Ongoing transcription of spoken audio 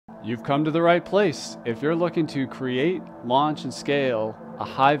You've come to the right place if you're looking to create, launch, and scale a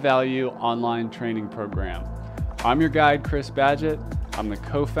high-value online training program. I'm your guide, Chris Badgett. I'm the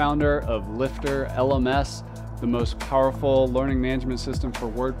co-founder of LifterLMS, the most powerful learning management system for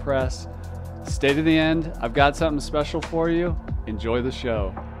WordPress. Stay to the end. I've got something special for you. Enjoy the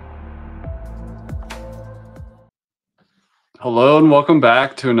show. Hello and welcome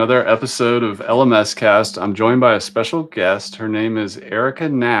back to another episode of LMS Cast. I'm joined by a special guest. Her name is Erica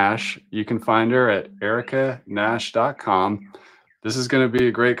Nash. You can find her at ericanash.com. This is going to be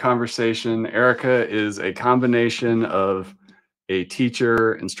a great conversation. Erica is a combination of a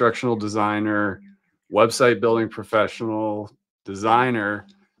teacher, instructional designer, website building professional, designer,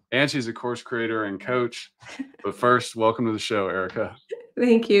 and she's a course creator and coach. But first, welcome to the show, Erica.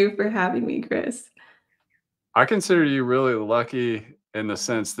 Thank you for having me, Chris. I consider you really lucky in the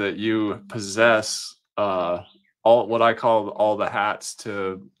sense that you possess all what I call all the hats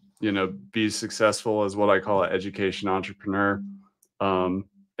to, be successful as what I call an education entrepreneur. And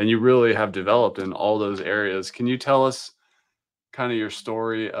you really have developed in all those areas. Can you tell us kind of your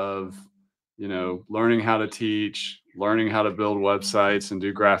story of, learning how to teach, learning how to build websites and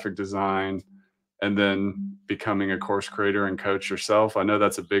do graphic design, and then becoming a course creator and coach yourself? I know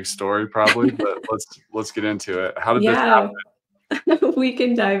that's a big story probably, but let's get into it. How did this happen? We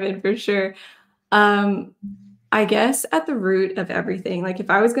can dive in for sure. I guess at the root of everything, like if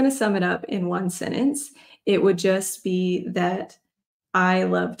I was going to sum it up in one sentence, it would just be that I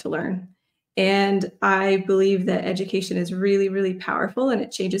love to learn. And I believe that education is really, really powerful and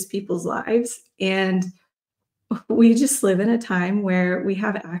it changes people's lives. And we just live in a time where we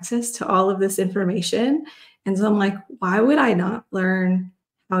have access to all of this information. And so I'm like, why would I not learn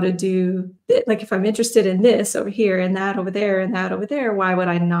how to do it? Like if I'm interested in this over here and that over there and that over there, why would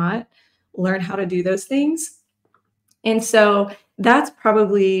I not learn how to do those things? And so that's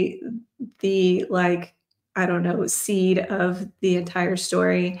probably the, I don't know, seed of the entire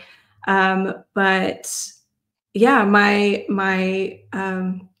story. But yeah, my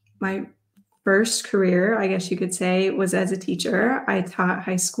first career, I guess you could say, was as a teacher. I taught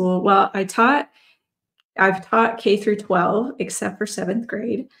high school. Well, I've taught K through 12, except for 7th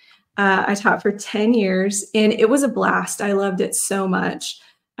grade. I taught for 10 years and it was a blast. I loved it so much.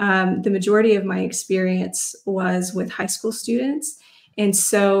 The majority of my experience was with high school students. And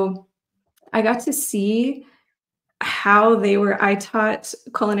so I got to see how I taught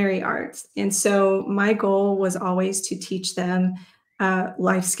culinary arts. And so my goal was always to teach them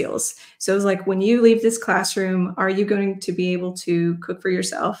life skills. So it was like, when you leave this classroom, are you going to be able to cook for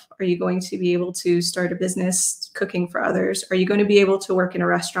yourself? Are you going to be able to start a business cooking for others? Are you going to be able to work in a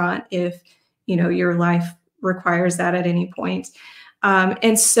restaurant if, your life requires that at any point?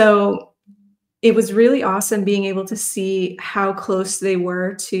 And so it was really awesome being able to see how close they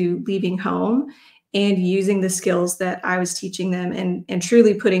were to leaving home and using the skills that I was teaching them and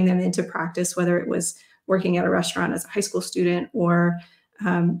truly putting them into practice, whether it was working at a restaurant as a high school student or,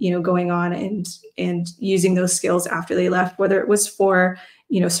 going on and using those skills after they left, whether it was for,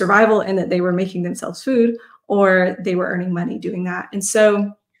 survival and that they were making themselves food or they were earning money doing that. And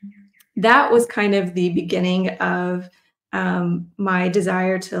so that was kind of the beginning of my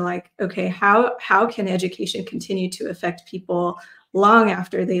desire to okay, how can education continue to affect people long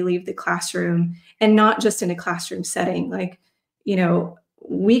after they leave the classroom, and not just in a classroom setting?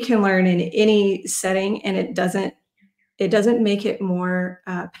 We can learn in any setting, and it doesn't make it more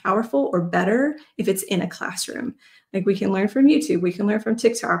powerful or better if it's in a classroom. Like we can learn from YouTube, we can learn from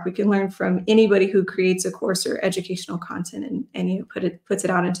TikTok, we can learn from anybody who creates a course or educational content and puts it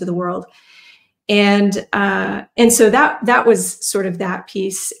out into the world. And so that was sort of that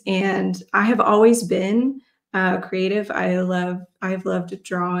piece. And I have always been creative. I've loved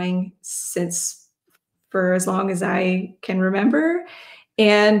drawing for as long as I can remember.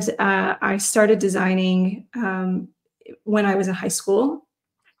 And I started designing when I was in high school.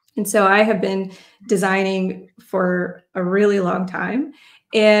 And so I have been designing for a really long time.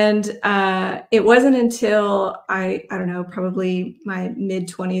 And it wasn't until I don't know, probably my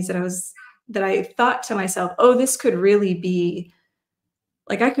mid-20s that I thought to myself, oh, this could really be,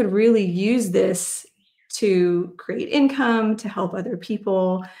 I could really use this to create income, to help other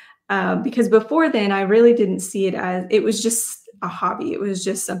people. Because before then, I really didn't see it as, it was just a hobby. It was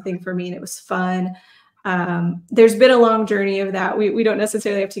just something for me and it was fun. There's been a long journey of that. We don't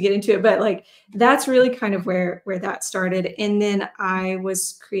necessarily have to get into it, but that's really kind of where that started. And then I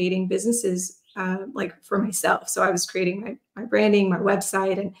was creating businesses for myself. So I was creating my branding, my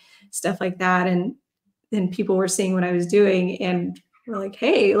website and stuff like that. And then people were seeing what I was doing and were like,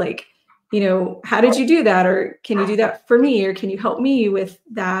 hey, how did you do that? Or can you do that for me? Or can you help me with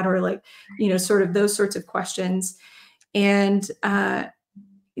that? Or like, sort of those sorts of questions. And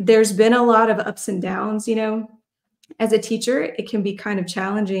there's been a lot of ups and downs, as a teacher, it can be kind of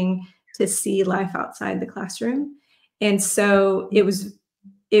challenging to see life outside the classroom. And so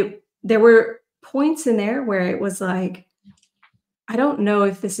there were points in there where it was like, I don't know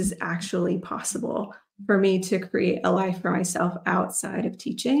if this is actually possible for me to create a life for myself outside of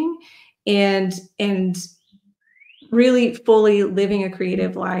teaching and really fully living a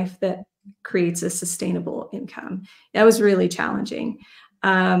creative life that creates a sustainable income. That was really challenging.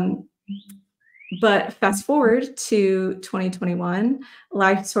 But fast forward to 2021,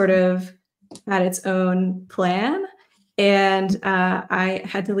 life sort of had its own plan. And I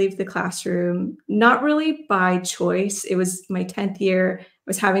had to leave the classroom, not really by choice. It was my 10th year. I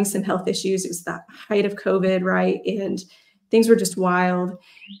was having some health issues. It was the height of COVID, right? And things were just wild.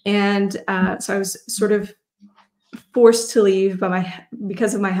 And so I was sort of forced to leave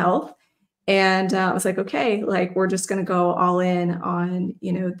because of my health. And I was like, okay, like we're just going to go all in on,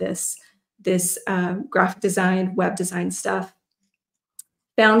 this graphic design, web design stuff.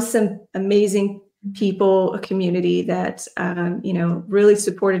 Found some amazing people, a community that, really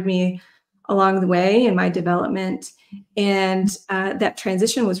supported me along the way in my development. And that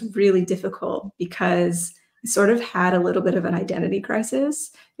transition was really difficult because I sort of had a little bit of an identity crisis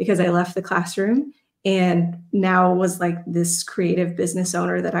because I left the classroom and now was like this creative business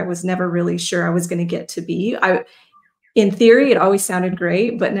owner that I was never really sure I was going to get to be. In theory, it always sounded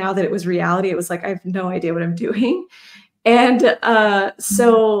great, but now that it was reality, it was like, I have no idea what I'm doing. And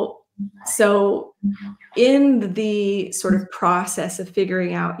so in the sort of process of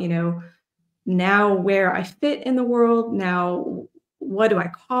figuring out, now where I fit in the world, now what do I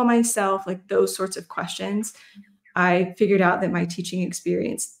call myself, like those sorts of questions, I figured out that my teaching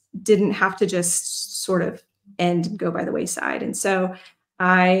experience didn't have to just sort of end and go by the wayside. And so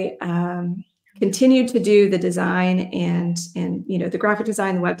I continued to do the design and the graphic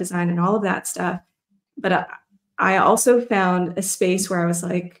design, the web design, and all of that stuff. But I also found a space where I was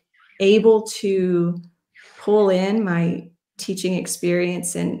like able to pull in my teaching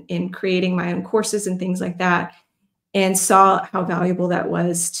experience in creating my own courses and things like that, and saw how valuable that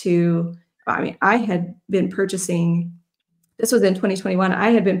was to, I had been purchasing, this was in 2021, I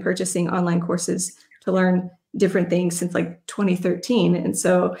had been purchasing online courses to learn different things since like 2013. And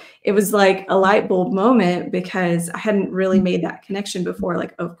so it was like a light bulb moment because I hadn't really made that connection before.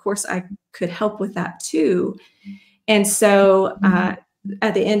 Like, of course I could help with that too. And so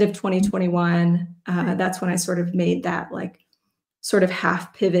at the end of 2021, that's when I sort of made that like sort of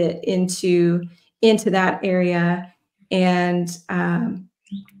half pivot into that area. And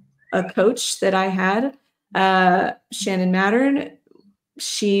a coach that I had, Shannon Mattern,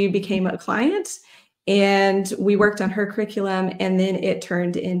 she became a client and we worked on her curriculum, and then it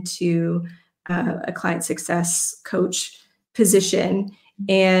turned into a client success coach position.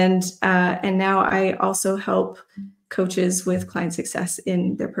 And now I also help coaches with client success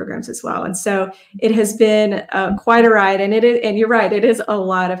in their programs as well. And so it has been quite a ride, and you're right, it is a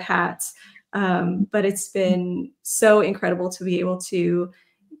lot of hats, but it's been so incredible to be able to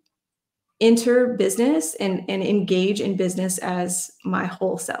enter business and engage in business as my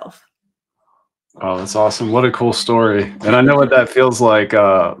whole self. Oh, that's awesome. What a cool story. And I know what that feels like.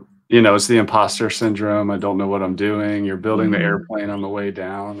 It's the imposter syndrome. I don't know what I'm doing. You're building the airplane on the way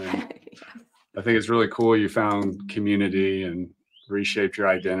down. And I think it's really cool you found community and reshaped your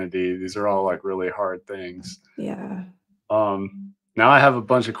identity. These are all like really hard things. Yeah. Now I have a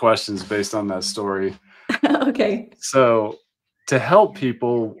bunch of questions based on that story. Okay. So to help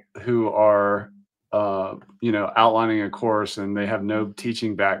people who are, outlining a course and they have no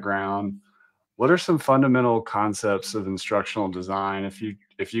teaching background, what are some fundamental concepts of instructional design? If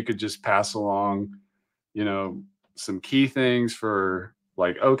you could just pass along, some key things for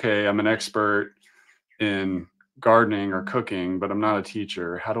like, okay, I'm an expert in gardening or cooking, but I'm not a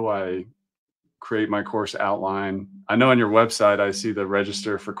teacher. How do I create my course outline? I know on your website, I see the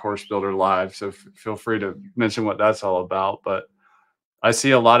Register for Course Builder Live, so feel free to mention what that's all about. But I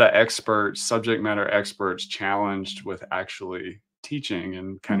see a lot of subject matter experts challenged with actually teaching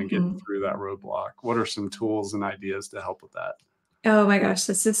and kind of getting through that roadblock. What are some tools and ideas to help with that? Oh my gosh,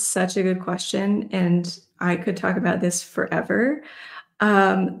 this is such a good question, and I could talk about this forever.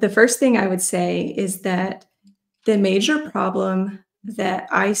 The first thing I would say is that the major problem that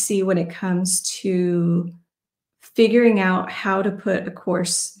I see when it comes to figuring out how to put a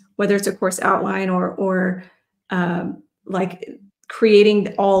course, whether it's a course outline or like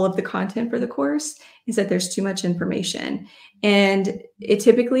creating all of the content for the course, is that there's too much information. And it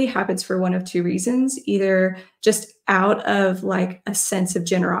typically happens for one of two reasons, either just out of like a sense of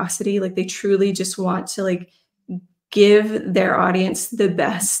generosity, like they truly just want to like give their audience the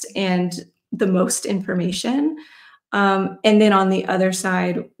best and the most information. And then on the other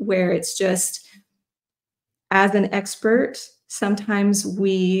side, where it's just, as an expert, sometimes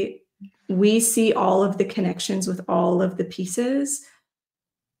we see all of the connections with all of the pieces,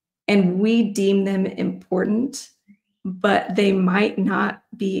 and we deem them important, but they might not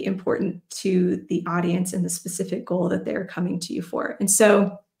be important to the audience and the specific goal that they're coming to you for. And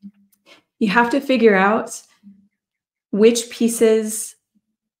so you have to figure out which pieces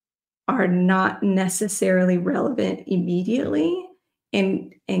are not necessarily relevant immediately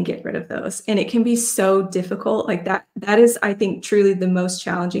and get rid of those. And it can be so difficult. Like that is, I think, truly the most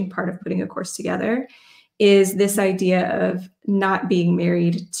challenging part of putting a course together, is this idea of not being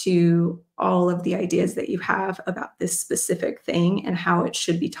married to all of the ideas that you have about this specific thing and how it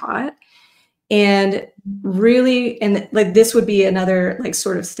should be taught. And really, and like this would be another like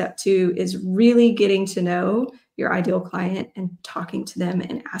sort of step two, is really getting to know your ideal client and talking to them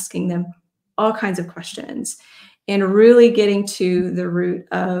and asking them all kinds of questions, and really getting to the root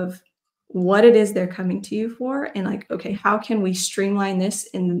of what it is they're coming to you for. And like, okay, how can we streamline this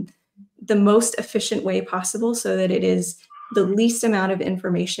in the most efficient way possible so that it is the least amount of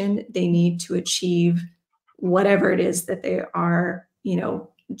information they need to achieve whatever it is that they are, you know,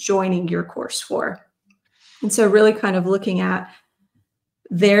 joining your course for. And so really kind of looking at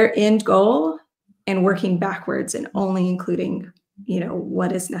their end goal and working backwards and only including, you know,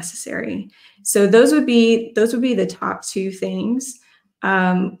 what is necessary. So those would be the top two things.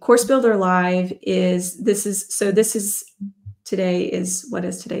 Course Builder Live is today is, what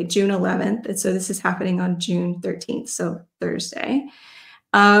is today? June 11th. And so this is happening on June 13th, so Thursday.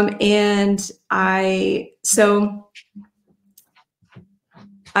 And I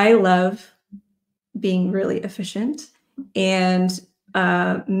love being really efficient and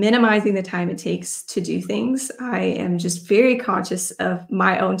minimizing the time it takes to do things. I am just very conscious of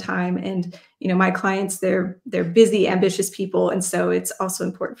my own time, and you know, my clients, they're busy, ambitious people, and so it's also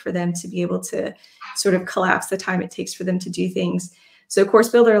important for them to be able to sort of collapse the time it takes for them to do things. So Course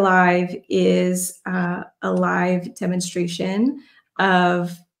Builder Live is a live demonstration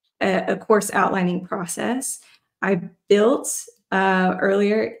of a course outlining process. I built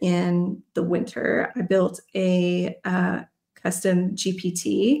earlier in the winter, I built a custom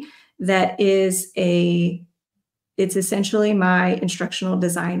GPT that is it's essentially my instructional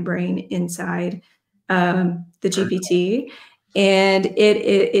design brain inside the GPT. And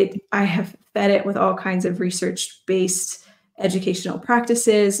I have fed it with all kinds of research-based educational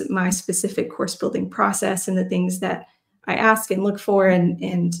practices, my specific course building process, and the things that I ask and look for,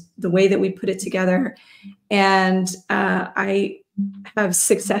 and the way that we put it together. And I have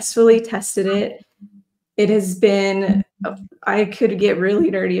successfully tested it. It has been, I could get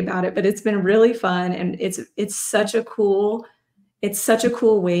really nerdy about it, but it's been really fun, and it's such a cool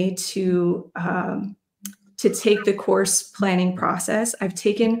way to take the course planning process. I've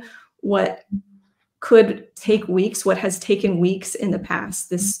taken what could take weeks, what has taken weeks in the past,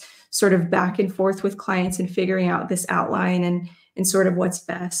 this sort of back and forth with clients and figuring out this outline and sort of what's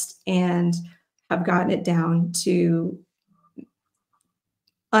best, and have gotten it down to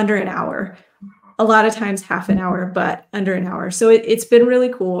under an hour. A lot of times half an hour, but under an hour. So it's been really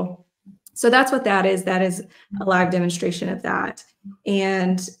cool. So that's what that is. That is a live demonstration of that.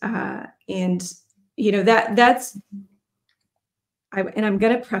 And you know, I'm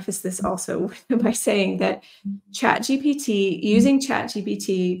going to preface this also by saying that using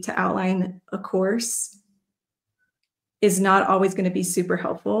ChatGPT to outline a course is not always going to be super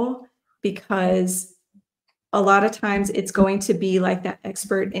helpful, because a lot of times it's going to be like that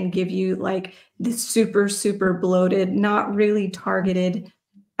expert and give you like this super, super bloated, not really targeted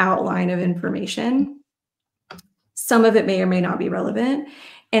outline of information. Some of it may or may not be relevant.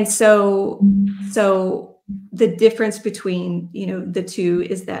 And so the difference between, you know, the two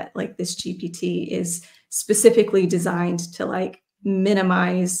is that like this GPT is specifically designed to like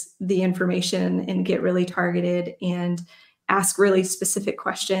minimize the information and get really targeted and ask really specific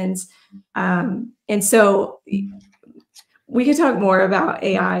questions. And so we could talk more about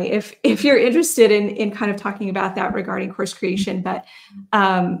AI if you're interested in kind of talking about that regarding course creation. But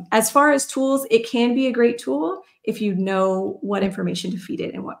as far as tools, it can be a great tool if you know what information to feed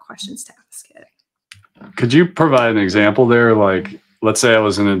it and what questions to ask it. Could you provide an example there? Like, let's say I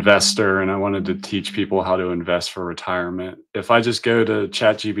was an investor and I wanted to teach people how to invest for retirement. If I just go to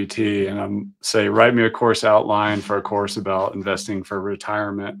ChatGPT and say, write me a course outline for a course about investing for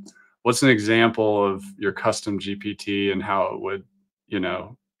retirement, what's an example of your custom GPT and how it would, you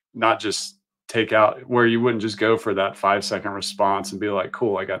know, not just take out where you wouldn't just go for that 5-second response and be like,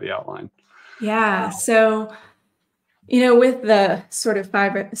 cool, I got the outline. Yeah. So, with the sort of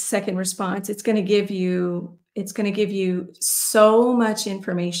 5-second response, it's going to give you so much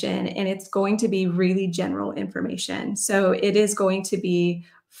information, and it's going to be really general information. So it is going to be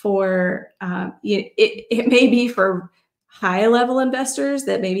for, it may be for high level investors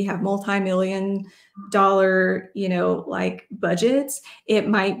that maybe have multi-million dollar, like budgets. It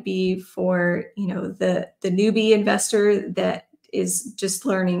might be for, the newbie investor that is just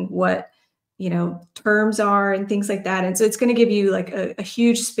learning what terms are and things like that. And so it's going to give you like a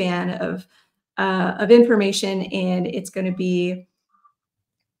huge span of information, and it's going to be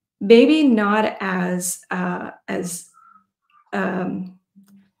maybe not as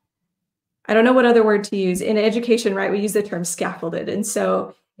I don't know what other word to use in education, right? We use the term scaffolded, and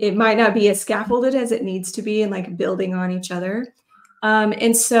so it might not be as scaffolded as it needs to be, and like building on each other.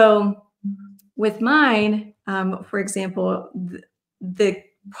 And so with mine, for example, the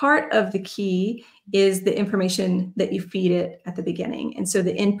part of the key is the information that you feed it at the beginning. And so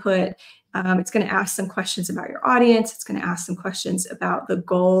the input, it's going to ask some questions about your audience. It's going to ask some questions about the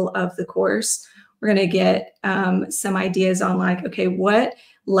goal of the course. We're going to get some ideas on like, okay, what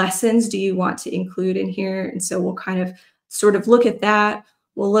lessons do you want to include in here? And so we'll kind of sort of look at that.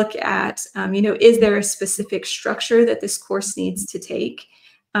 We'll look at, is there a specific structure that this course needs to take?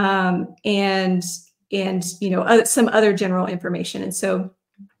 And some other general information. And so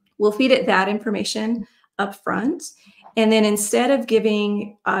we'll feed it that information up front. And then instead of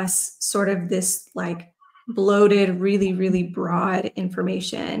giving us sort of this like bloated, really, really broad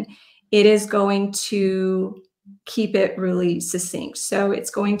information, it is going to keep it really succinct. So it's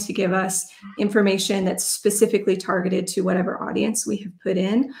going to give us information that's specifically targeted to whatever audience we have put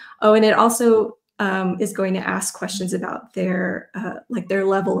in. Oh, and it also is going to ask questions about their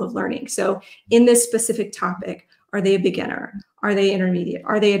level of learning. So in this specific topic, are they a beginner? Are they intermediate?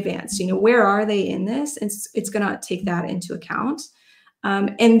 Are they advanced? Where are they in this? And it's going to take that into account.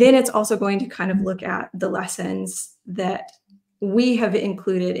 And then it's also going to kind of look at the lessons that we have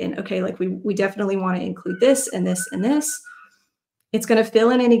included in, okay, like we definitely want to include this and this and this. It's going to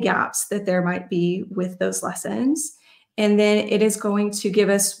fill in any gaps that there might be with those lessons. And then it is going to give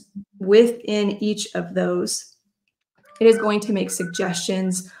us within each of those, it is going to make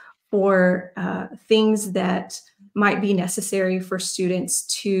suggestions for things that might be necessary for students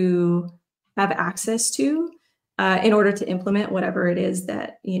to have access to in order to implement whatever it is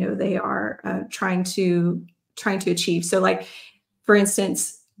that they are trying to achieve. So like, for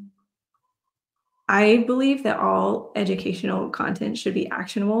instance, I believe that all educational content should be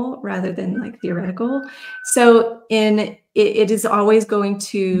actionable rather than like theoretical. So it is always going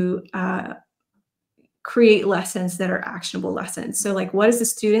to create lessons that are actionable lessons. So like, what is the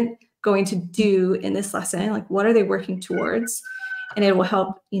student going to do in this lesson? Like, what are they working towards? And it will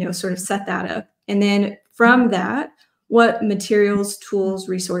help, sort of set that up. And then from that, what materials, tools,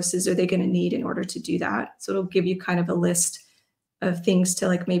 resources are they going to need in order to do that? So it'll give you kind of a list of things to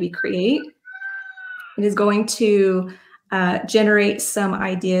like maybe create. It is going to generate some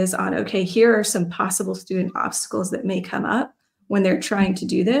ideas on, okay, here are some possible student obstacles that may come up when they're trying to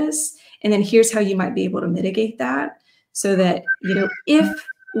do this. And then here's how you might be able to mitigate that so that, if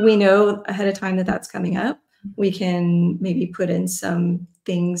we know ahead of time that that's coming up, we can maybe put in some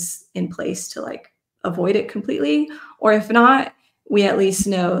things in place to like avoid it completely. Or if not, we at least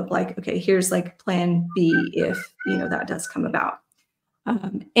know like, okay, here's like plan B if, that does come about.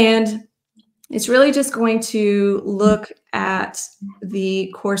 And it's really just going to look at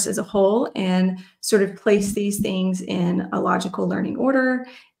the course as a whole and sort of place these things in a logical learning order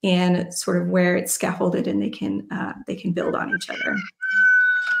and sort of where it's scaffolded and they can build on each other.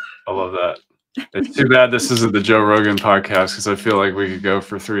 I love that. It's too bad this isn't the Joe Rogan podcast because I feel like we could go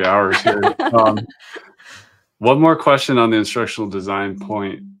for 3 hours here. One more question on the instructional design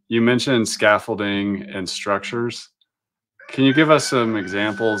point. You mentioned scaffolding and structures. Can you give us some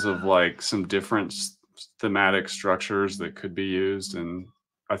examples of like some different thematic structures that could be used? And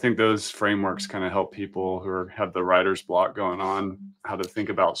I think those frameworks kind of help people who have the writer's block going on, how to think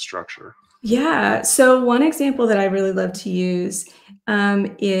about structure. Yeah. So one example that I really love to use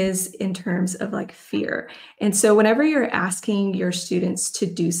is in terms of like fear. And so whenever you're asking your students to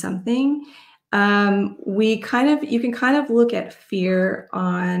do something, you can kind of look at fear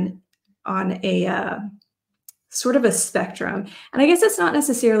on a sort of a spectrum. And I guess it's not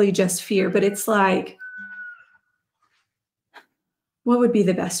necessarily just fear, but it's like, what would be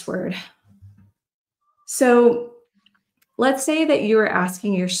the best word? So let's say that you are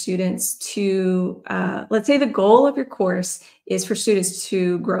asking your students to, let's say the goal of your course is for students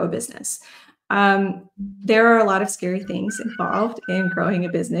to grow a business. There are a lot of scary things involved in growing a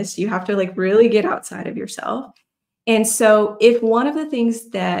business. You have to like really get outside of yourself. And so if one of the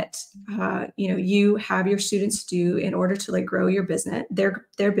things that, you have your students do in order to like grow your business,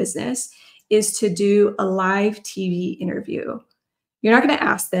 their business, is to do a live TV interview, you're not going to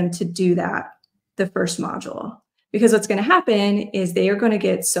ask them to do that the first module, because what's going to happen is they are going to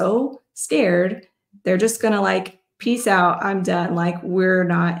get so scared. They're just going to like, peace out, I'm done. Like, we're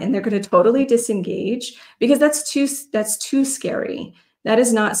not, and they're going to totally disengage, because that's too scary. That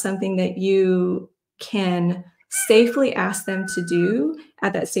is not something that you can safely ask them to do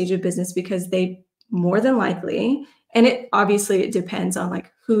at that stage of business, because they more than likely, and it obviously it depends on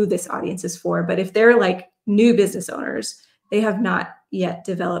like who this audience is for, but if they're like new business owners, they have not yet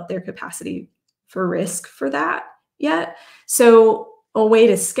developed their capacity for risk for that yet. So a way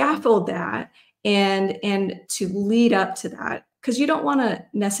to scaffold that and to lead up to that, because you don't want to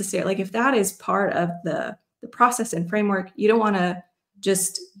necessarily, like if that is part of the process and framework, you don't want to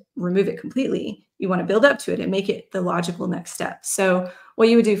just remove it completely. You want to build up to it and make it the logical next step. So what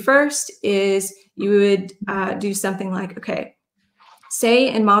you would do first is you would do something like, okay, say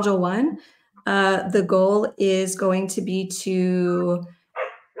in module 1, the goal is going to be to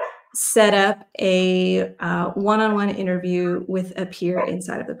set up a one-on-one interview with a peer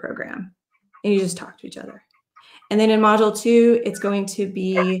inside of the program, and you just talk to each other. And then in module 2, it's going to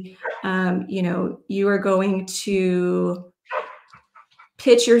be, you are going to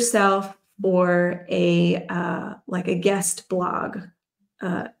pitch yourself for a like a guest blog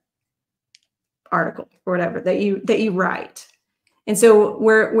article or whatever that you write. And so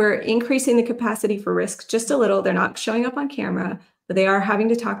we're increasing the capacity for risk just a little. They're not showing up on camera, but they are having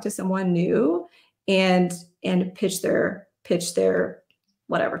to talk to someone new and pitch their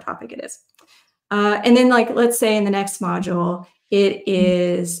whatever topic it is. And then, like, let's say in the next module, it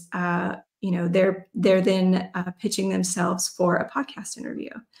is, they're then pitching themselves for a podcast interview,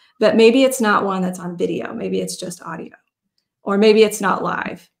 but maybe it's not one that's on video. Maybe it's just audio, or maybe it's not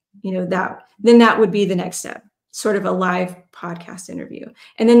live. That would be the next step, sort of a live podcast interview.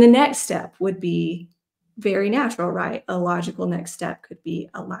 And then the next step would be very natural, right? A logical next step could be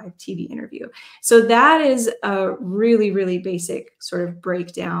a live TV interview. So that is a really, really basic sort of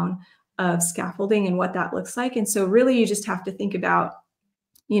breakdown of scaffolding and what that looks like. And so really you just have to think about,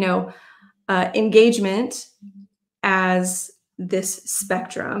 engagement as this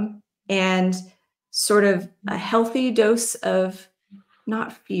spectrum, and sort of a healthy dose of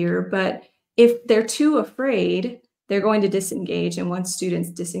not fear, but if they're too afraid, they're going to disengage. And once students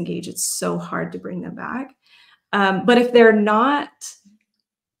disengage, it's so hard to bring them back. But if they're not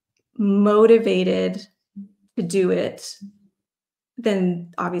motivated to do it,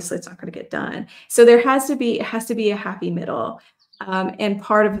 then obviously it's not going to get done. So it has to be a happy middle. And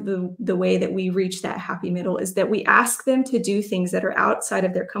part of the way that we reach that happy middle is that we ask them to do things that are outside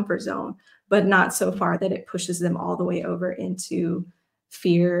of their comfort zone, but not so far that it pushes them all the way over into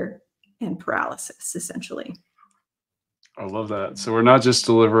fear and paralysis, essentially. I love that. So we're not just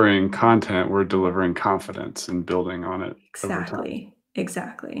delivering content, we're delivering confidence and building on it. Exactly.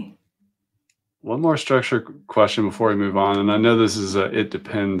 One more structure question before we move on. And I know this is it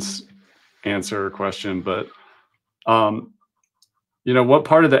depends answer question, but what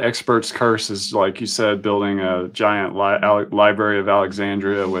part of the expert's curse is, like you said, building a giant library of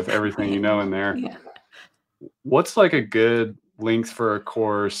Alexandria with everything in there? Yeah. What's like a good length for a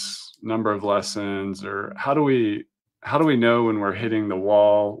course, number of lessons, or how do we know when we're hitting the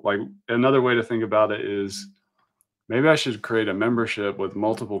wall? Like, another way to think about it is, maybe I should create a membership with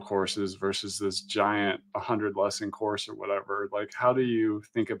multiple courses versus this giant 100 lesson course or whatever. Like, how do you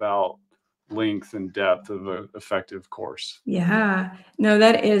think about length and depth of an effective course? Yeah, no,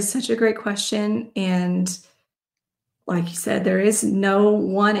 that is such a great question. And like you said, there is no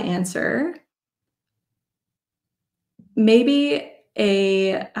one answer. Maybe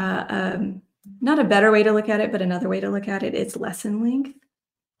not a better way to look at it, but another way to look at it is lesson length.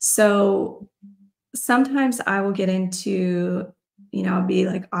 So sometimes I will get into, I'll be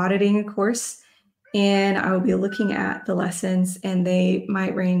like auditing a course, and I will be looking at the lessons, and they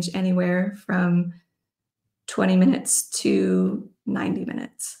might range anywhere from 20 minutes to 90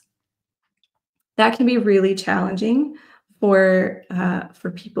 minutes. That can be really challenging for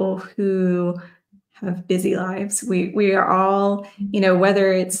people who have busy lives. We are all,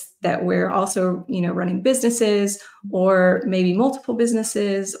 whether it's that we're also, running businesses, or maybe multiple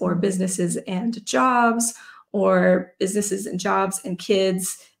businesses, or businesses and jobs, or businesses and jobs and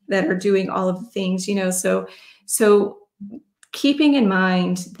kids that are doing all of the things, so keeping in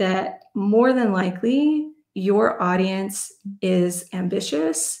mind that more than likely your audience is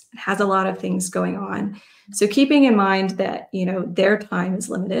ambitious, has a lot of things going on. So keeping in mind that, you know, their time is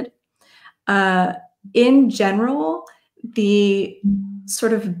limited. In general, the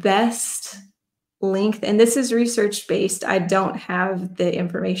sort of best length, and this is research based, I don't have the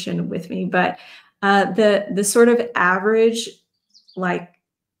information with me, but the sort of average, like,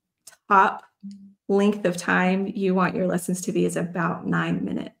 top length of time you want your lessons to be is about 9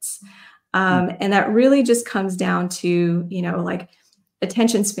 minutes. And that really just comes down to, you know, like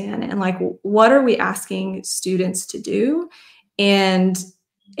attention span and like, what are we asking students to do? And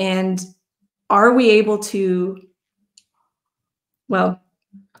are we able to, well,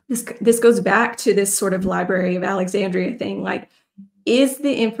 this goes back to this sort of Library of Alexandria thing. Like, is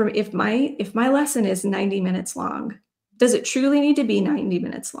the if my lesson is 90 minutes long, does it truly need to be 90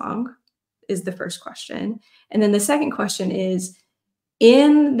 minutes long? Is the first question. And then the second question is,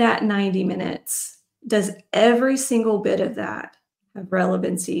 in that 90 minutes, does every single bit of that have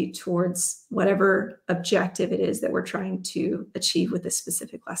relevancy towards whatever objective it is that we're trying to achieve with this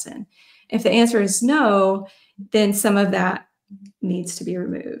specific lesson? If the answer is no, then some of that needs to be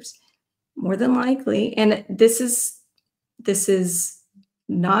removed. More than likely, and this is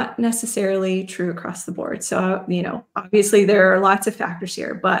not necessarily true across the board. So, you know, obviously there are lots of factors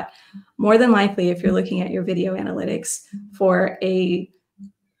here, but more than likely, if you're looking at your video analytics for a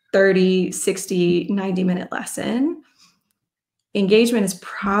 30, 60, 90-minute lesson, engagement is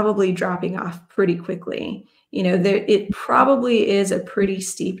probably dropping off pretty quickly. You know, it probably is a pretty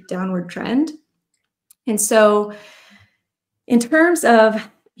steep downward trend. And so in terms of,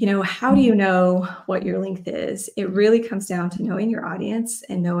 you know, how do you know what your length is? It really comes down to knowing your audience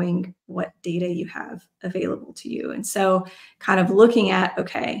and knowing what data you have available to you. And so kind of looking at,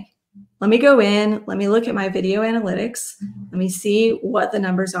 okay, let me go in, let me look at my video analytics, let me see what the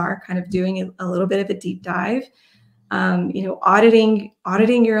numbers are, kind of doing a little bit of a deep dive, you know, auditing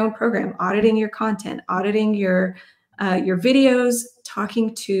your own program, auditing your content, auditing your videos,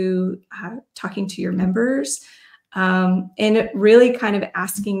 talking to your members, and really kind of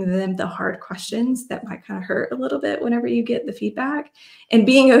asking them the hard questions that might kind of hurt a little bit whenever you get the feedback, and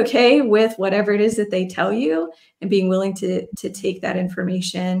being okay with whatever it is that they tell you, and being willing to take that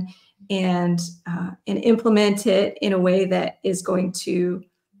information and implement it in a way that is going to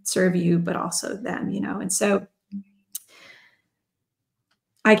serve you, but also them, you know. And so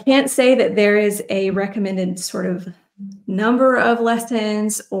I can't say that there is a recommended sort of number of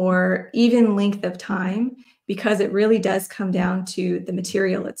lessons or even length of time, because it really does come down to the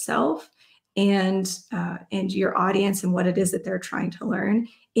material itself and your audience and what it is that they're trying to learn.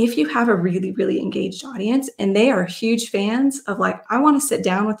 If you have a really, really engaged audience and they are huge fans of, like, I want to sit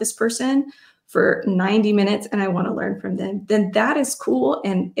down with this person for 90 minutes and I want to learn from them, then that is cool.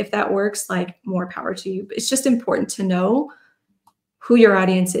 And if that works, like, more power to you. But it's just important to know who your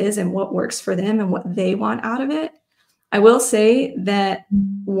audience is and what works for them and what they want out of it. I will say that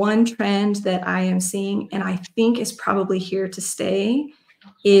one trend that I am seeing, and I think is probably here to stay,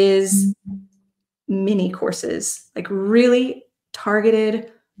 is mini courses, like really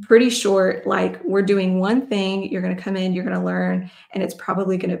targeted, pretty short, like, we're doing one thing, you're going to come in, you're going to learn, and it's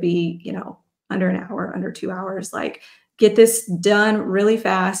probably going to be, you know, under an hour, under 2 hours. Like, get this done really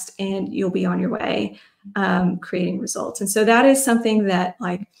fast and you'll be on your way, creating results. And so that is something that,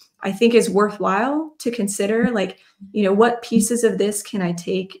 like, I think is worthwhile to consider. Like, you know, what pieces of this can I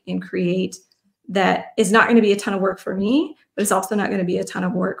take and create that is not going to be a ton of work for me, but it's also not going to be a ton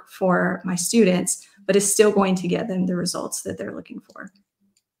of work for my students, but is still going to get them the results that they're looking for.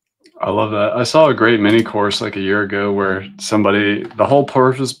 I love that. I saw a great mini course like a year ago where the whole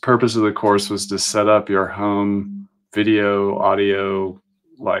purpose of the course was to set up your home video, audio,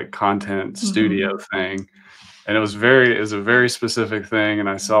 like, content studio thing. And it was a very specific thing. And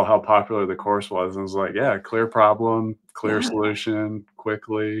I saw how popular the course was. And I was like, yeah, clear problem, clear solution,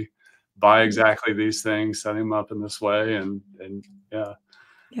 quickly, buy exactly these things, set them up in this way. And yeah.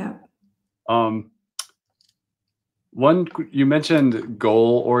 Yeah. You mentioned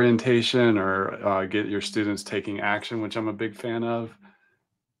goal orientation, or get your students taking action, which I'm a big fan of.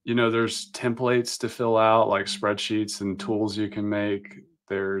 You know, there's templates to fill out, like spreadsheets and tools you can make.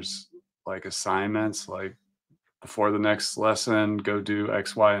 There's like assignments, like, before the next lesson, go do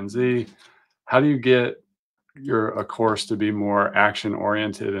X, Y, and Z. How do you get a course to be more action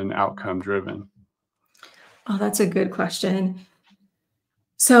oriented and outcome driven? Oh, that's a good question.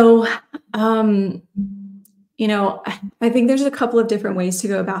 So, you know, I think there's a couple of different ways to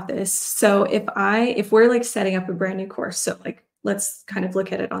go about this. So if we're like setting up a brand new course, so like, let's kind of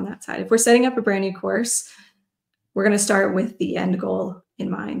look at it on that side. If we're setting up a brand new course, we're going to start with the end goal in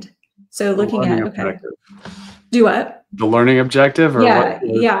mind. So The looking learning at, okay, objective. do what? The learning objective, or what?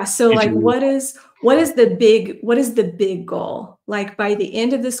 Yeah. So like, Teaching. what is the big goal? Like by the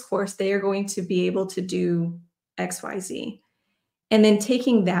end of this course, they are going to be able to do X, Y, Z. And then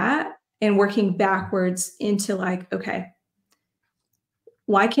taking that and working backwards into like, okay,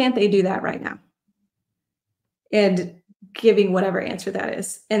 why can't they do that right now? And giving whatever answer that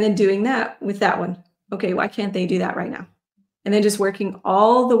is. And then doing that with that one. Okay, why can't they do that right now? And then just working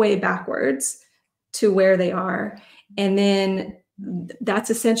all the way backwards to where they are. And then that's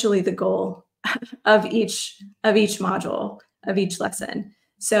essentially the goal of each module, of each lesson.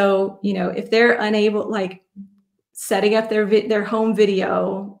 So, you know, if they're unable, like setting up their home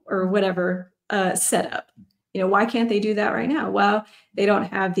video or whatever setup, you know, why can't they do that right now? Well, they don't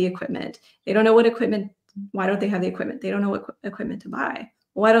have the equipment. They don't know what equipment. Why don't they have the equipment? They don't know what equipment to buy.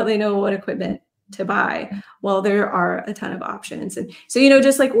 Why don't they know what equipment to buy? Well, there are a ton of options. And so, you know,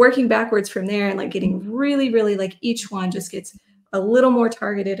 just like working backwards from there and like getting really, really like each one just gets a little more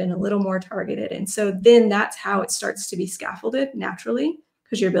targeted and a little more targeted. And so then that's how it starts to be scaffolded naturally,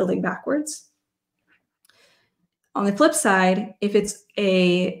 because you're building backwards. On the flip side, if it's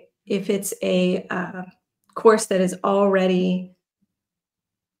a course that is already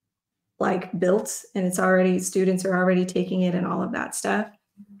like built and it's already, students are already taking it and all of that stuff,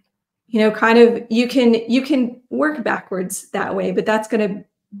 you know, kind of you can work backwards that way, but that's going to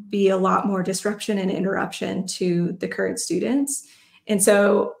be a lot more disruption and interruption to the current students. And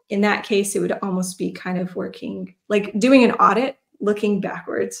so in that case, it would almost be kind of working like doing an audit, looking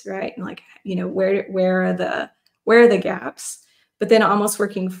backwards, right? And like, you know, where are the gaps, but then almost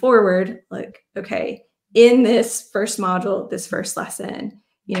working forward, like, okay, in this first module, this first lesson,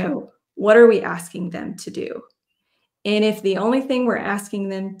 you know, what are we asking them to do? And if the only thing we're asking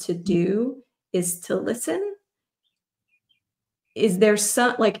them to do is to listen, is there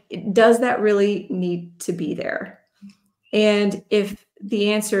some, like, does that really need to be there? And if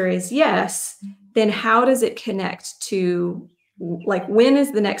the answer is yes, then how does it connect to, like, when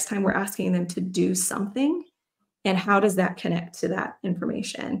is the next time we're asking them to do something? And how does that connect to that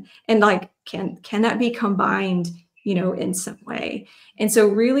information? And like, can that be combined, you know, in some way? And so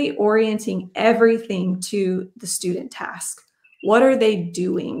really orienting everything to the student task. What are they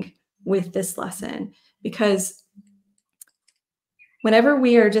doing with this lesson? Because whenever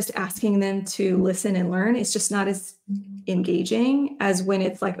we are just asking them to listen and learn, it's just not as engaging as when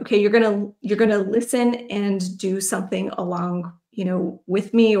it's like, okay, you're gonna listen and do something along, you know,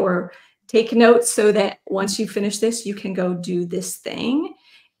 with me, or take notes so that once you finish this, you can go do this thing.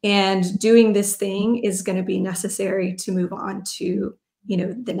 And doing this thing is going to be necessary to move on to, you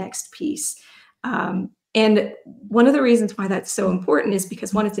know, the next piece. And one of the reasons why that's so important is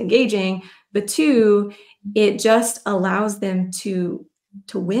because, one, it's engaging, but two, it just allows them to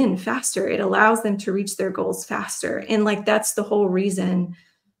win faster. It allows them to reach their goals faster. And like, that's the whole reason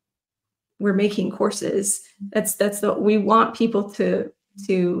we're making courses. We want people to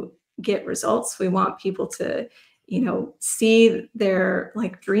get results. We want people to, you know, see their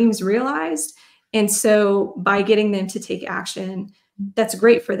like dreams realized. And so by getting them to take action, that's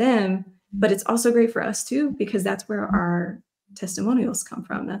great for them, but it's also great for us too, because that's where our testimonials come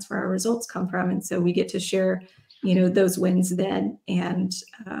from. That's where our results come from. And so we get to share, you know, those wins then, and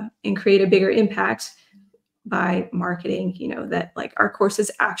create a bigger impact by marketing, you know, that like our course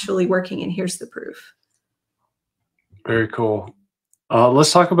is actually working and here's the proof. Very cool.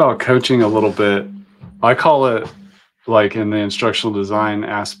 Let's talk about coaching a little bit. I call it, like in the instructional design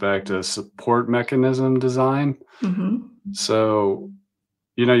aspect, a support mechanism design. Mm-hmm. So,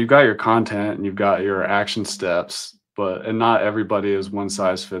 you know, you've got your content and you've got your action steps, and not everybody is one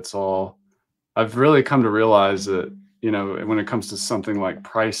size fits all. I've really come to realize that, you know, when it comes to something like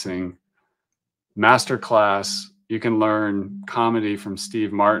pricing, masterclass, you can learn comedy from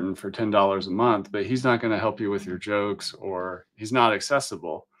Steve Martin for $10 a month, but he's not going to help you with your jokes, or he's not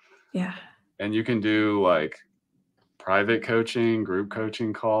accessible. Yeah. And you can do like private coaching, group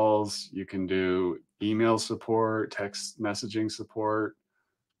coaching calls. You can do email support, text messaging support.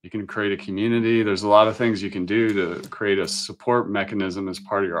 You can create a community. There's a lot of things you can do to create a support mechanism as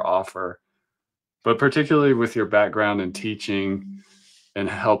part of your offer. But particularly with your background in teaching and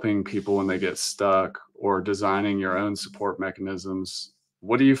helping people when they get stuck, or designing your own support mechanisms,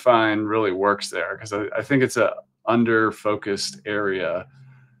 what do you find really works there? Because I think it's a under-focused area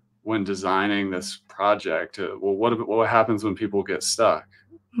when designing this project. Well, what happens when people get stuck?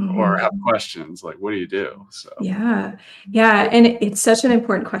 Mm-hmm. Or have questions? Like, what do you do? So yeah. And it's such an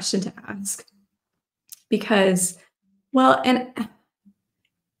important question to ask, because, well, and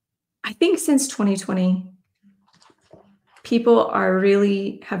I think since 2020, people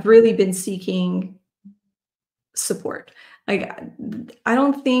have really been seeking support. Like, I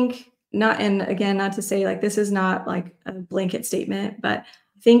don't think, not, and again, not to say like this is not like a blanket statement, but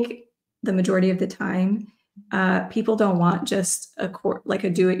I think the majority of the time, people don't want just like a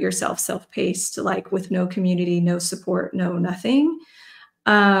do-it-yourself, self-paced, like with no community, no support, no nothing.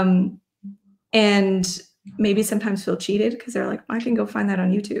 Um, and maybe sometimes feel cheated because they're like, I can go find that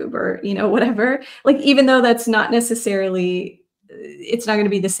on YouTube or, whatever. Like, even though that's not necessarily, it's not going to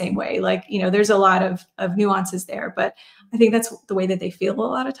be the same way. Like, there's a lot of nuances there, but I think that's the way that they feel a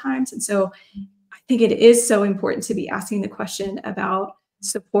lot of times. And so I think it is so important to be asking the question about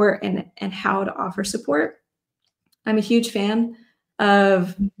support and how to offer support. I'm a huge fan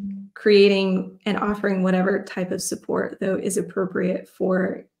of creating and offering whatever type of support, though, is appropriate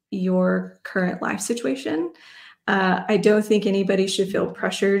for your current life situation. I don't think anybody should feel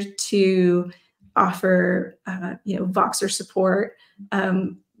pressured to offer, Voxer support,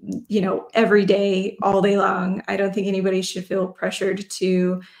 every day, all day long. I don't think anybody should feel pressured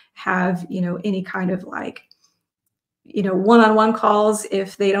to have, any kind of like, one-on-one calls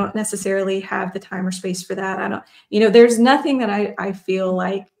if they don't necessarily have the time or space for that. I don't, there's nothing that I feel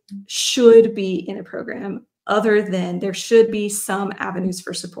like should be in a program other than there should be some avenues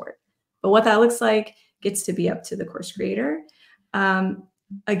for support. But what that looks like gets to be up to the course creator.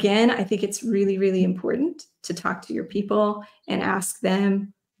 Again, I think it's really, really important to talk to your people and ask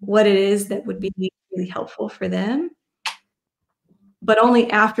them what it is that would be really helpful for them, but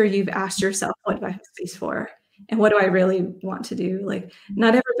only after you've asked yourself, what do I have space for? And what do I really want to do? Like,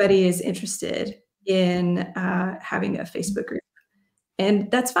 not everybody is interested in having a Facebook group. And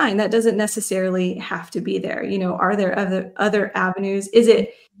that's fine. That doesn't necessarily have to be there. Are there other avenues? Is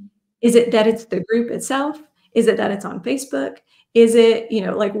it that it's the group itself? Is it that it's on Facebook? Is it,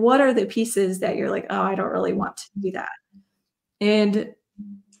 like, what are the pieces that you're like, oh, I don't really want to do that? And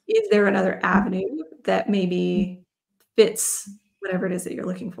is there another avenue that maybe fits whatever it is that you're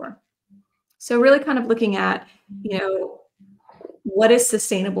looking for? So really kind of looking at, what is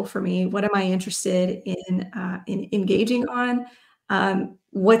sustainable for me? What am I interested in engaging on?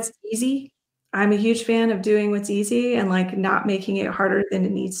 What's easy? I'm a huge fan of doing what's easy and like not making it harder than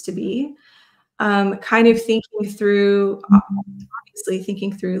it needs to be. Kind of obviously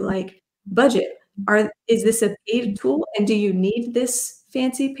thinking through like budget. Is this a paid tool and do you need this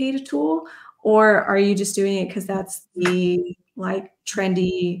fancy paid tool? Or are you just doing it because that's the like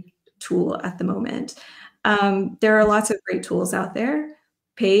trendy tool at the moment? There are lots of great tools out there,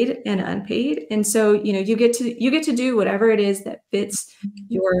 paid and unpaid. And so, you get to do whatever it is that fits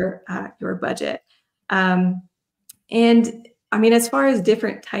your budget. And I mean, as far as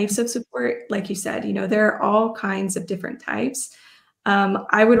different types of support, like you said, there are all kinds of different types.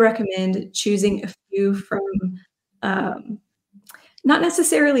 I would recommend choosing a few from, not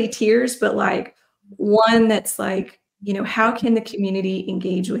necessarily tiers, but like one that's like, how can the community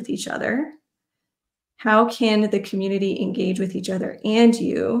engage with each other? How can the community engage with each other and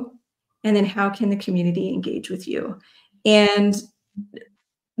you? And then how can the community engage with you? And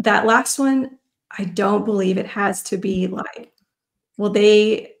that last one, I don't believe it has to be like, well,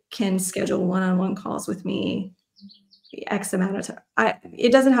 they can schedule one-on-one calls with me X amount of time.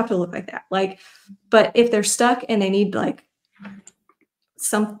 It doesn't have to look like that. Like, but if they're stuck and they need like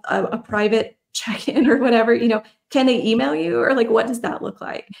a private check-in or whatever, can they email you or like, what does that look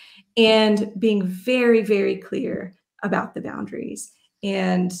like? And being very, very clear about the boundaries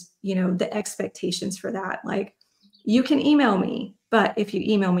and, the expectations for that. Like, you can email me, but if you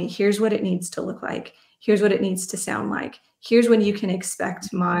email me, here's what it needs to look like. Here's what it needs to sound like. Here's when you can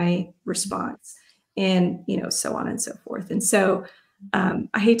expect my response, and, so on and so forth. And so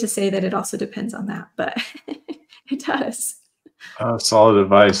I hate to say that it also depends on that, but it does. Solid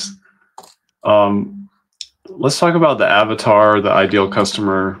advice. Let's talk about the avatar, the ideal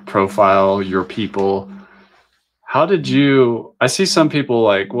customer profile, your people. How did I see some people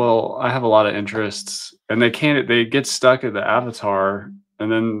like, well, I have a lot of interests and they get stuck at the avatar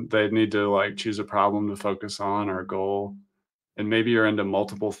and then they need to like choose a problem to focus on or a goal. And maybe you're into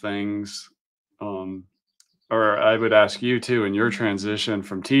multiple things. Or I would ask you too, in your transition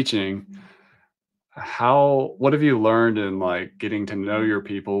from teaching, what have you learned in like getting to know your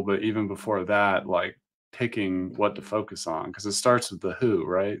people, but even before that, like picking what to focus on? Because it starts with the who,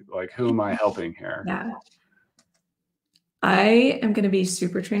 right? Like, who am I helping here? Yeah. I am going to be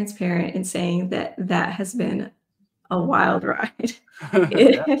super transparent in saying that has been a wild ride. Yeah,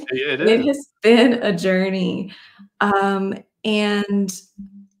 it It is. has been a journey. And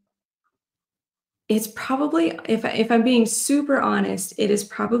it's probably, if I'm being super honest, it is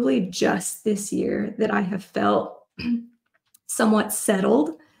probably just this year that I have felt somewhat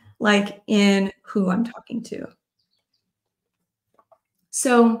settled, like in who I'm talking to.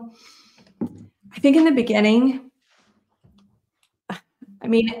 So I think in the beginning, I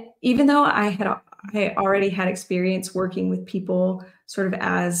mean, even though I already had experience working with people sort of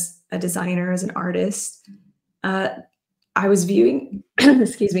as a designer, as an artist, uh, I was viewing,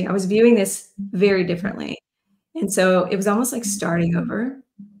 excuse me, I was viewing this very differently. And so it was almost like starting over.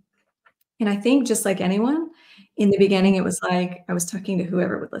 And I think just like anyone, in the beginning, it was like I was talking to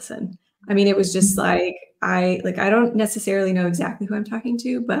whoever would listen. I mean, it was just like I don't necessarily know exactly who I'm talking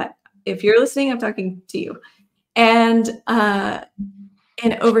to, but if you're listening, I'm talking to you. And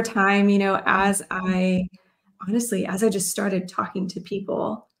and over time, you know, as I honestly, as I just started talking to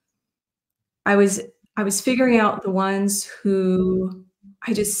people, I was I was figuring out the ones who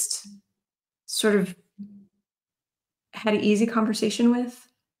I just sort of had an easy conversation with.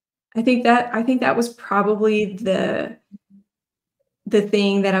 I think that was probably the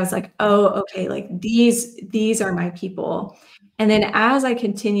thing that I was like, "Oh, okay, like these are my people." And then as I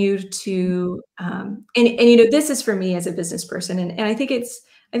continued to, you know, this is for me as a business person, and I think it's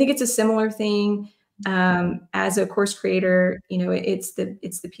a similar thing, as a course creator, you know, it's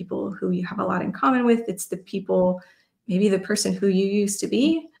the people who you have a lot in common with, it's the people maybe the person who you used to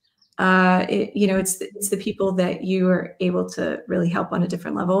be, you know, it's the people that you are able to really help on a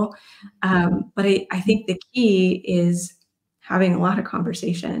different level, but I think the key is having a lot of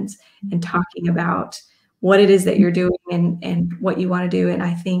conversations and talking about what it is that you're doing and what you want to do. And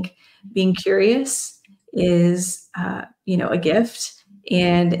I think being curious is, you know, a gift,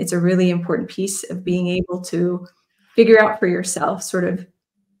 and it's a really important piece of being able to figure out for yourself sort of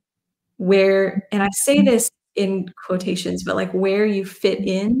where, and I say this in quotations, but like where you fit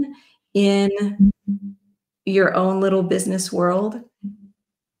in your own little business world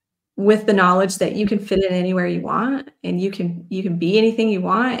with the knowledge that you can fit in anywhere you want, and you can be anything you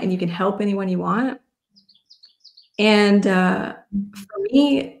want, and you can help anyone you want. And, for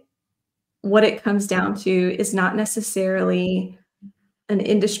me, what it comes down to is not necessarily an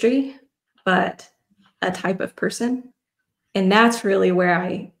industry, but a type of person, and that's really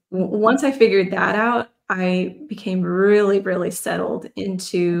where once I figured that out, I became really, really settled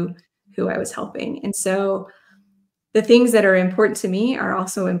into who I was helping, and so the things that are important to me are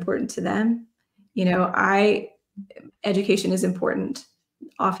also important to them. You know, I education is important.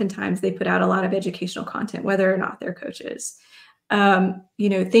 Oftentimes, they put out a lot of educational content, whether or not they're coaches. You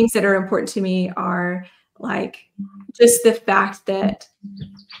know, things that are important to me are like just the fact that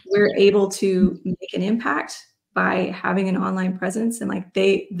we're able to make an impact by having an online presence, and like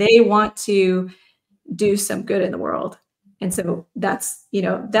they want to do some good in the world. And so that's, you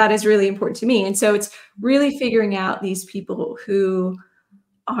know, that is really important to me. And so it's really figuring out these people who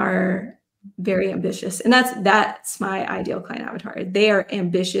are very ambitious. And that's my ideal client avatar. They are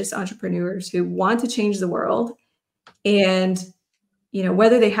ambitious entrepreneurs who want to change the world. And, you know,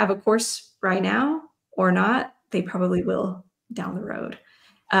 whether they have a course right now or not, they probably will down the road.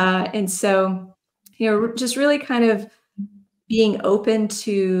 And so, you know, just really kind of being open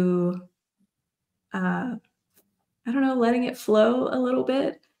to, uh, I don't know, letting it flow a little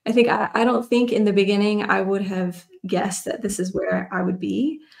bit. I don't think in the beginning I would have guessed that this is where I would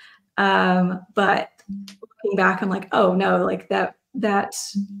be. But looking back, I'm like, oh no, like that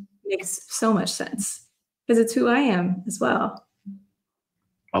makes so much sense because it's who I am as well.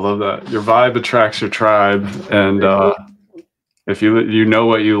 I love that. Your vibe attracts your tribe, and Right. if you know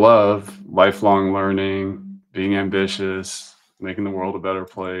what you love, lifelong learning, being ambitious, making the world a better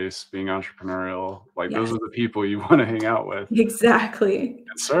place, being entrepreneurial, like those Yes, are the people you want to hang out with exactly.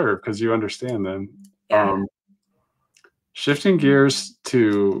 and serve because you understand them. Yeah. Shifting gears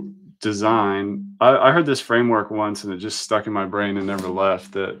to design, I heard this framework once and it just stuck in my brain and never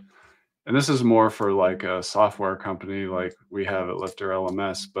left. And this is more for like a software company like we have at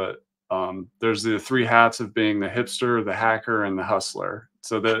LifterLMS, but there's the three hats of being the hipster, the hacker, and the hustler.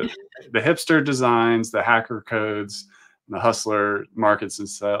 So the hipster designs, the hacker codes, and the hustler markets and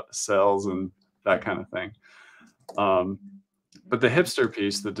sells and that kind of thing. Um, but the hipster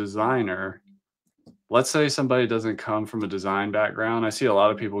piece, the designer, let's say somebody doesn't come from a design background. I see a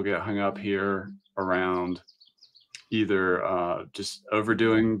lot of people get hung up here around either just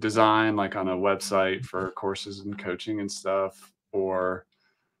overdoing design, like on a website for courses and coaching and stuff, or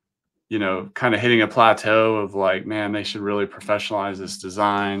you know, kind of hitting a plateau of like, man, they should really professionalize this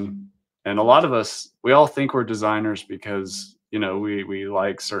design. And a lot of us, we all think we're designers because you know we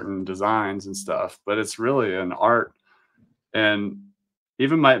like certain designs and stuff, but it's really an art. And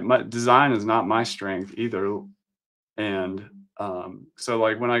even my design is not my strength either. And so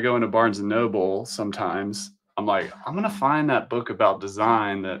like when I go into Barnes and Noble, sometimes I'm like, I'm gonna find that book about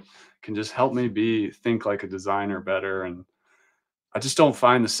design that can just help me think like a designer better. And I just don't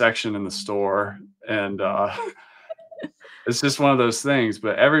find the section in the store. And it's just one of those things.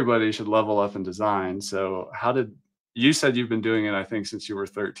 But everybody should level up in design. So how did you said you've been doing it, I think, since you were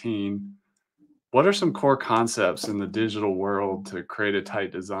 13. What are some core concepts in the digital world to create a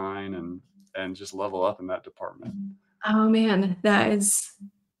tight design and just level up in that department? Oh man, that is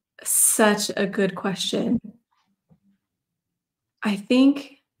such a good question. I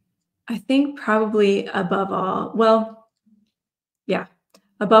think I think probably above all, well, yeah,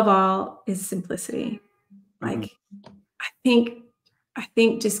 above all is simplicity. Mhm. Like I think I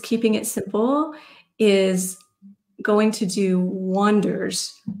think just keeping it simple is going to do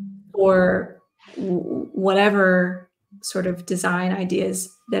wonders for whatever sort of design ideas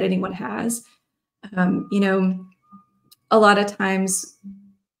that anyone has. You know, a lot of times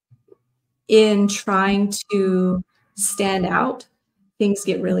in trying to stand out, things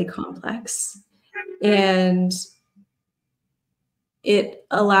get really complex. And it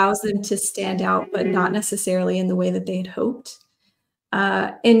allows them to stand out, but not necessarily in the way that they had hoped.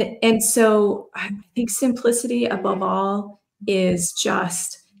 And so I think simplicity above all is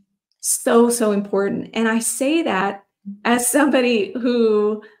just so important. And I say that as somebody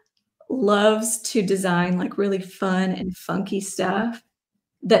who loves to design like really fun and funky stuff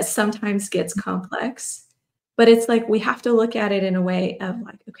that sometimes gets complex. But it's like we have to look at it in a way of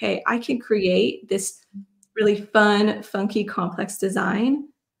like, okay, I can create this really fun, funky, complex design,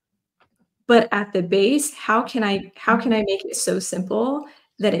 but at the base, how can I make it so simple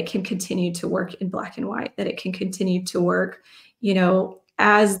that it can continue to work in black and white, that it can continue to work,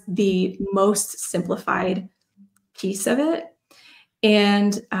 as the most simplified piece of it.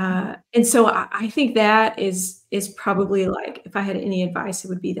 And so I think that is probably like if I had any advice, it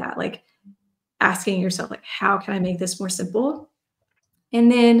would be that like asking yourself like, how can I make this more simple?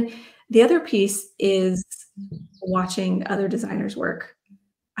 And then the other piece is watching other designers work.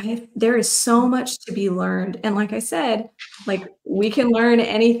 There is so much to be learned. And like I said, like we can learn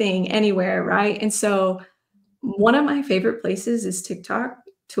anything anywhere, right? And so one of my favorite places is TikTok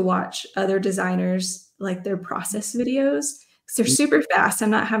to watch other designers like their process videos. 'Cause they're super fast. I'm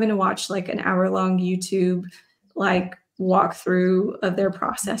not having to watch like an hour-long YouTube like walkthrough of their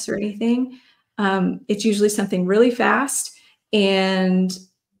process or anything. It's usually something really fast and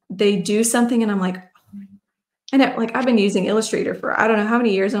they do something and I'm like, and like I've been using Illustrator for I don't know how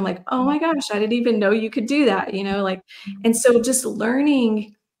many years. I'm like, oh my gosh, I didn't even know you could do that, like, and so just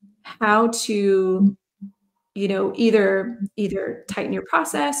learning how to, either tighten your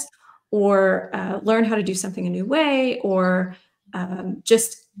process or learn how to do something a new way or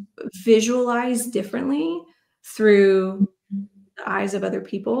just visualize differently through the eyes of other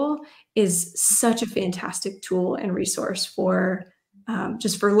people is such a fantastic tool and resource for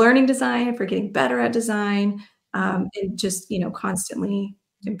just for learning design, for getting better at design, and just constantly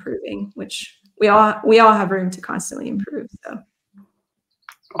improving, which we all have room to constantly improve. So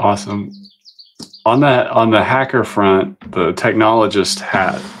Awesome. On the hacker front, the technologist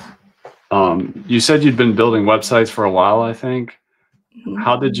hat, you said you'd been building websites for a while, I think. mhm.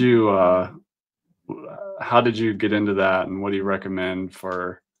 How did you how did you get into that, and what do you recommend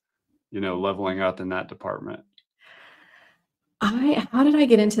for, leveling up in that department? I how did I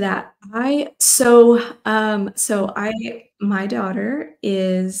get into that? I my daughter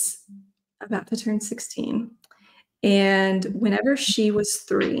is about to turn 16. And whenever she was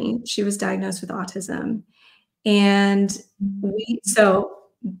 3, she was diagnosed with autism. And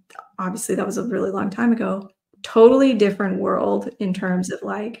obviously that was a really long time ago. Totally different world in terms of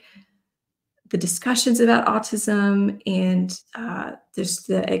like the discussions about autism and there's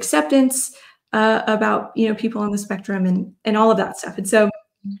the acceptance about people on the spectrum and all of that stuff. And so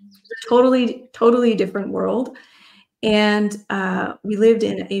totally different world. And we lived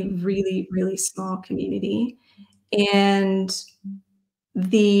in a really really small community. And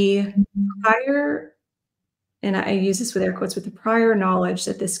the prior, and I use this with air quotes, with the prior knowledge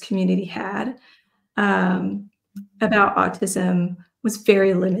that this community had um, about autism was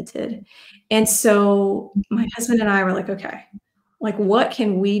very limited. And so my husband and I were like, okay, like what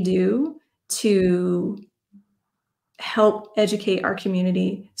can we do to help educate our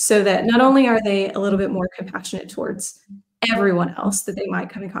community so that not only are they a little bit more compassionate towards everyone else that they might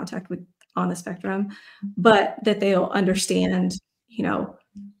come in contact with on the spectrum, but that they'll understand, you know,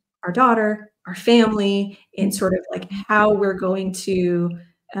 our daughter, our family, and sort of like how we're going to,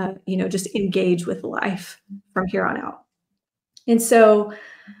 just engage with life from here on out. And so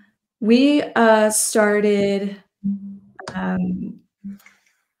we started, um,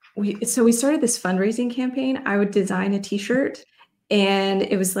 we started this fundraising campaign. I would design a t-shirt, and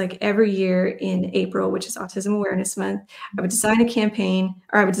it was like every year in April, which is Autism Awareness Month, I would design a campaign,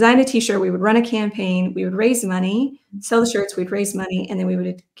 or I would design a t-shirt, we would run a campaign, we would raise money, sell the shirts, we'd raise money, and then we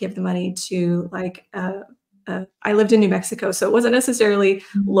would give the money to like I lived in New Mexico, so it wasn't necessarily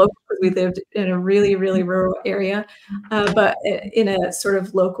local because we lived in a really, really rural area, but in a sort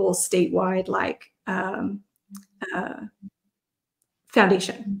of local statewide like uh,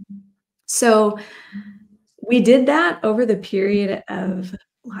 foundation. So we did that over the period of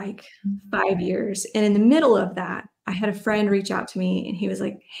like 5 years. And in the middle of that, I had a friend reach out to me and he was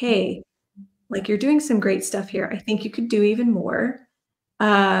like, "Hey, like you're doing some great stuff here. I think you could do even more.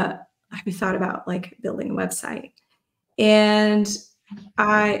 Have you thought about like building a website?" And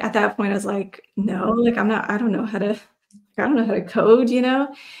at that point I was like, "No, like I don't know how to code, you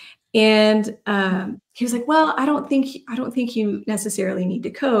know?" And he was like, "Well, I don't think you necessarily need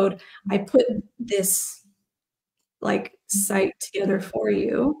to code. I put this like site together for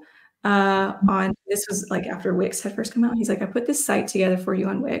you on," this was like after Wix had first come out. He's like, "I put this site together for you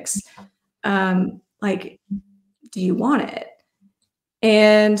on Wix. Like, do you want it?"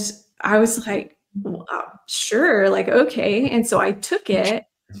 And I was like, "Well, sure, like, okay." And so I took it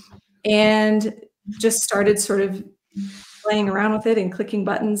and just started sort of playing around with it and clicking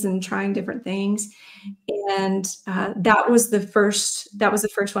buttons and trying different things. And that was the first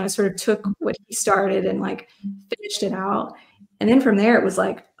one. I sort of took what he started and like finished it out. And then from there it was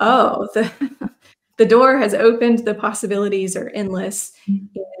like, oh, the door has opened, the possibilities are endless,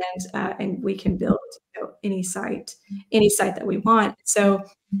 and we can build, you know, any site that we want. So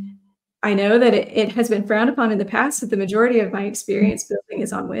I know that it has been frowned upon in the past, but the majority of my experience building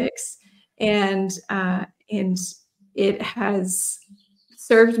is on Wix, and it has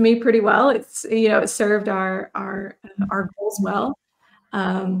served me pretty well. It's, you know, it served our goals well.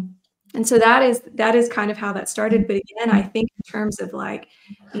 And so that is kind of how that started. But again, I think in terms of like,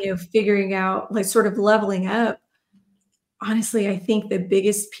 you know, figuring out like sort of leveling up, honestly, I think the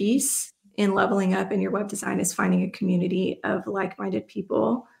biggest piece in leveling up in your web design is finding a community of like-minded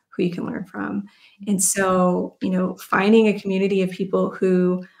people who you can learn from. And so, you know, finding a community of people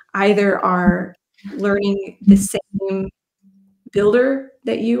who either are learning the same builder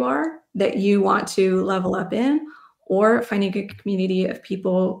that you want to level up in, or finding a community of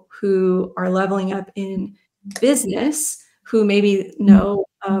people who are leveling up in business, who maybe know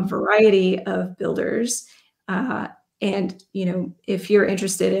a variety of builders. And, you know, if you're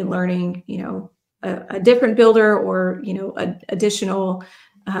interested in learning, you know, a different builder, or, you know, additional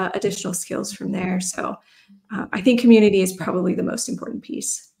skills from there. So I think community is probably the most important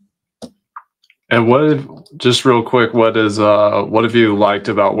piece. And just real quick, what have you liked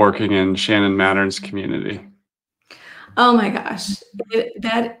about working in Shannon Mattern's community? Oh my gosh,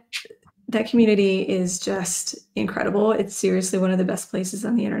 that community is just incredible. It's seriously one of the best places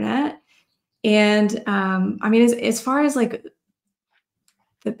on the internet. And I mean, as far as like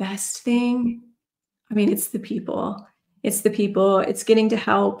the best thing, I mean, it's the people. It's the people. It's getting to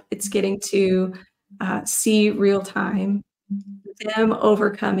help. It's getting to see real time them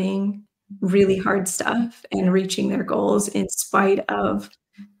overcoming really hard stuff and reaching their goals in spite of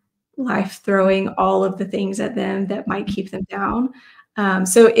life throwing all of the things at them that might keep them down.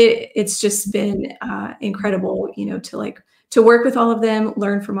 So it's just been incredible, you know, to work with all of them,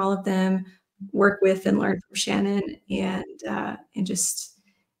 learn from all of them, work with and learn from Shannon, and just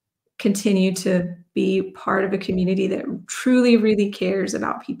continue to be part of a community that truly, really cares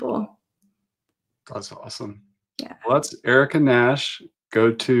about people. That's awesome. Yeah. Well, that's Erica Nash. Go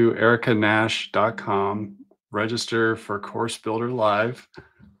to ericanash.com, register for Course Builder Live.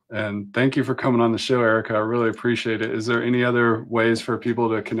 And thank you for coming on the show, Erica. I really appreciate it. Is there any other ways for people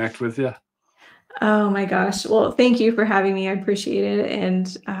to connect with you? Oh my gosh. Well, thank you for having me. I appreciate it.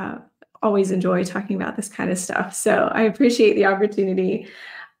 And always enjoy talking about this kind of stuff. So I appreciate the opportunity.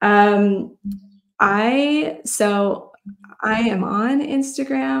 Um, so I am on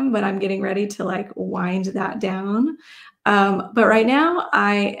Instagram, but I'm getting ready to like wind that down. But right now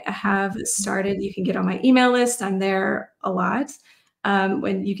I have started, you can get on my email list. I'm there a lot.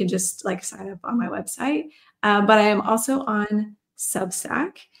 When you can just like sign up on my website. But I am also on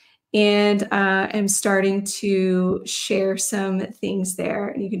Substack, and am starting to share some things there.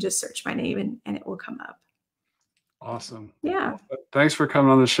 And you can just search my name and it will come up. Awesome. Yeah. Well, thanks for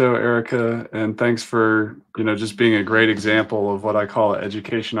coming on the show, Erica. And thanks for, you know, just being a great example of what I call an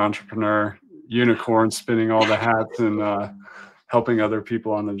education entrepreneur, unicorn, spinning all the hats and helping other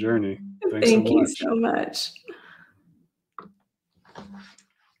people on the journey. Thanks so Thank you much. so much.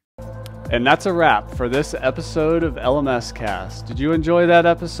 And that's a wrap for this episode of LMS Cast. Did you enjoy that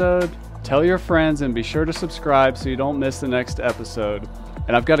episode? Tell your friends and be sure to subscribe so you don't miss the next episode.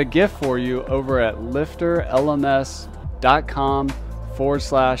 And I've got a gift for you over at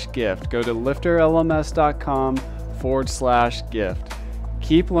LifterLMS.com/gift. Go to LifterLMS.com/gift.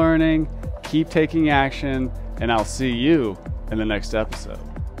 Keep learning, keep taking action, and I'll see you in the next episode.